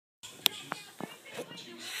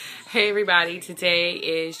Hey everybody, today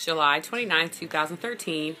is July 29th,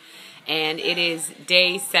 2013, and it is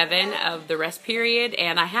day 7 of the rest period,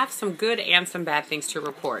 and I have some good and some bad things to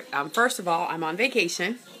report. First of all, I'm on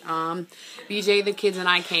vacation. BJ, the kids, and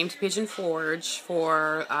I came to Pigeon Forge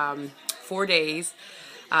for 4 days.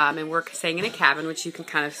 And we're staying in a cabin, which you can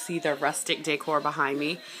kind of see the rustic decor behind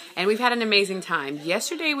me. And we've had an amazing time.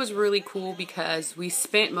 Yesterday was really cool because we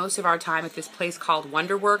spent most of our time at this place called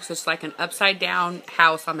Wonderworks. It's like an upside down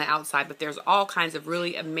house on the outside, but there's all kinds of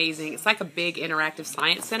really amazing, it's like a big interactive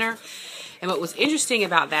science center. And what was interesting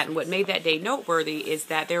about that and what made that day noteworthy is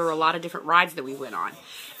that there were a lot of different rides that we went on.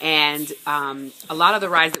 And a lot of the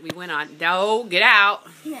rides that we went on, no, get out.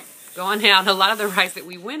 Yeah. Go on down. A lot of the rides that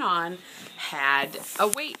we went on had a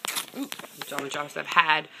weight.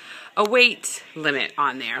 Had a weight limit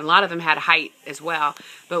on there. A lot of them had height as well.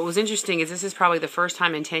 But what was interesting is this is probably the first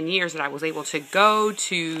time in 10 years that I was able to go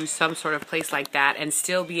to some sort of place like that and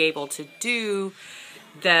still be able to do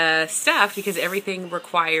the stuff because everything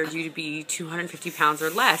required you to be 250 pounds or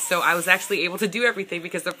less. So I was actually able to do everything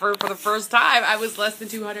because for the first time I was less than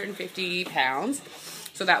 250 pounds.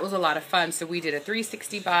 So that was a lot of fun. So we did a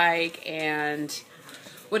 360 bike, and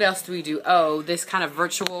what else do we do? Oh, this kind of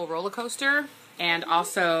virtual roller coaster, and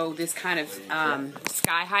also this kind of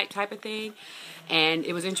sky hike type of thing. And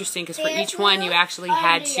it was interesting because for each one you actually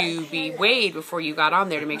had to be weighed before you got on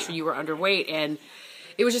there to make sure you were underweight. And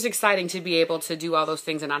it was just exciting to be able to do all those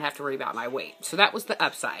things and not have to worry about my weight. So that was the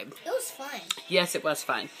upside. It was fun. Yes, it was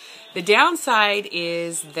fun. The downside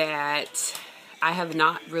is that I have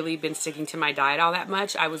not really been sticking to my diet all that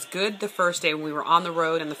much. I was good the first day when we were on the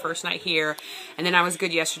road and the first night here, and then I was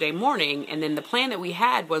good yesterday morning, and then the plan that we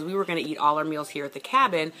had was we were going to eat all our meals here at the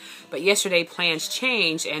cabin, but yesterday plans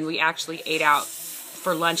changed, and we actually ate out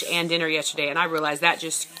for lunch and dinner yesterday, and I realized that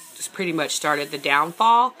just pretty much started the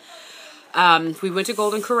downfall. We went to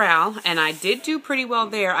Golden Corral, and I did do pretty well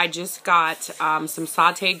there. I just got some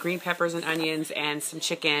sauteed green peppers and onions and some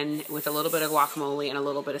chicken with a little bit of guacamole and a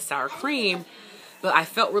little bit of sour cream. But I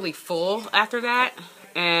felt really full after that,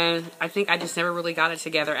 and I think I just never really got it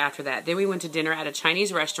together after that. Then we went to dinner at a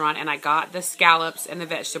Chinese restaurant, and I got the scallops and the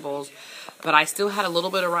vegetables, but I still had a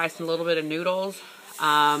little bit of rice and a little bit of noodles.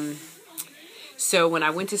 So when I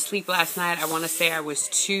went to sleep last night, I want to say I was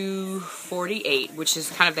 248, which is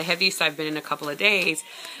kind of the heaviest I've been in a couple of days.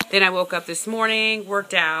 Then I woke up this morning,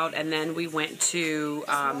 worked out, and then we went to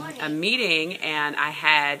a meeting, and I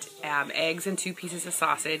had eggs and 2 pieces of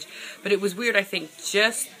sausage. But it was weird, I think,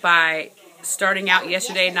 just by starting out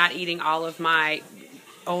yesterday, not eating all of my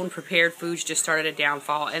own prepared foods just started a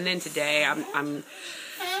downfall. And then today, I'm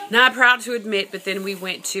not proud to admit, but then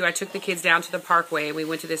I took the kids down to the Parkway, and we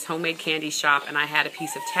went to this homemade candy shop, and I had a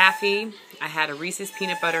piece of taffy, I had a Reese's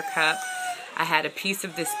peanut butter cup, I had a piece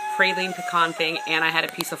of this praline pecan thing, and I had a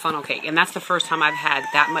piece of funnel cake. And that's the first time I've had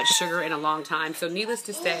that much sugar in a long time. So needless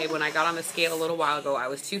to say, when I got on the scale a little while ago, I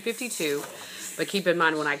was 252. But keep in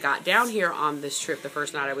mind, when I got down here on this trip the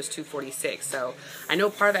first night, I was 246. So I know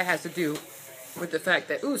part of that has to do with the fact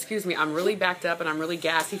that, I'm really backed up and I'm really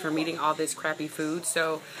gassy from eating all this crappy food.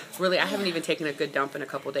 So really, I haven't even taken a good dump in a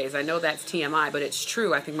couple days. I know that's TMI, but it's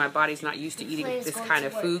true. I think my body's not used to eating this kind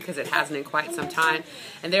of food because it hasn't in quite some time.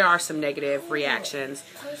 And there are some negative reactions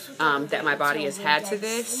that my body has had to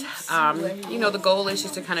this. The goal is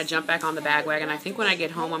just to kind of jump back on the bandwagon. I think when I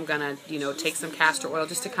get home, I'm going to, take some castor oil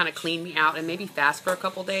just to kind of clean me out and maybe fast for a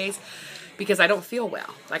couple days, because I don't feel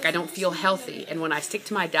well. Like, I don't feel healthy. And when I stick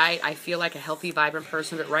to my diet, I feel like a healthy, vibrant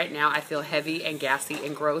person. But right now, I feel heavy and gassy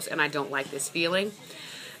and gross, and I don't like this feeling.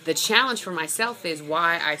 The challenge for myself is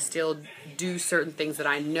why I still do certain things that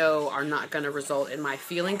I know are not going to result in my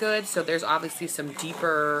feeling good. So there's obviously some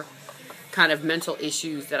deeper kind of mental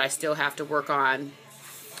issues that I still have to work on.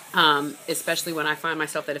 Especially when I find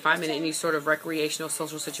myself that if I'm in any sort of recreational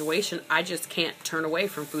social situation, I just can't turn away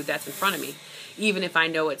from food that's in front of me, even if I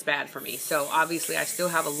know it's bad for me. So obviously I still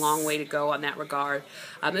have a long way to go on that regard.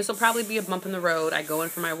 This will probably be a bump in the road. I go in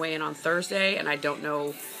for my weigh-in on Thursday, and I don't know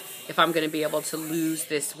if I'm going to be able to lose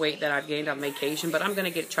this weight that I've gained on vacation, but I'm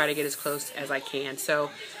going to try to get as close as I can.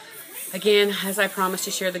 So again, as I promised,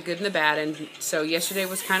 to share the good and the bad. And so yesterday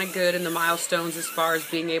was kind of good in the milestones as far as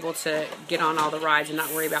being able to get on all the rides and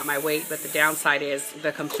not worry about my weight. But the downside is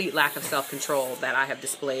the complete lack of self-control that I have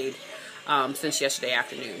displayed since yesterday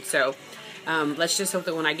afternoon. So let's just hope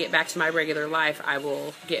that when I get back to my regular life, I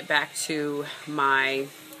will get back to my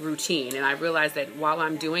routine. And I realize that while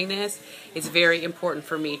I'm doing this, it's very important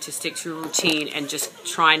for me to stick to a routine and just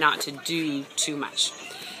try not to do too much.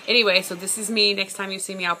 Anyway, so this is me. Next time you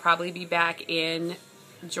see me, I'll probably be back in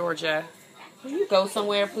Georgia. Will you go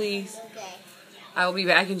somewhere, please? Okay. I will be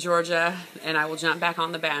back in Georgia, and I will jump back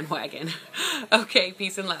on the bandwagon. Okay,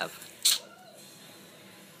 peace and love.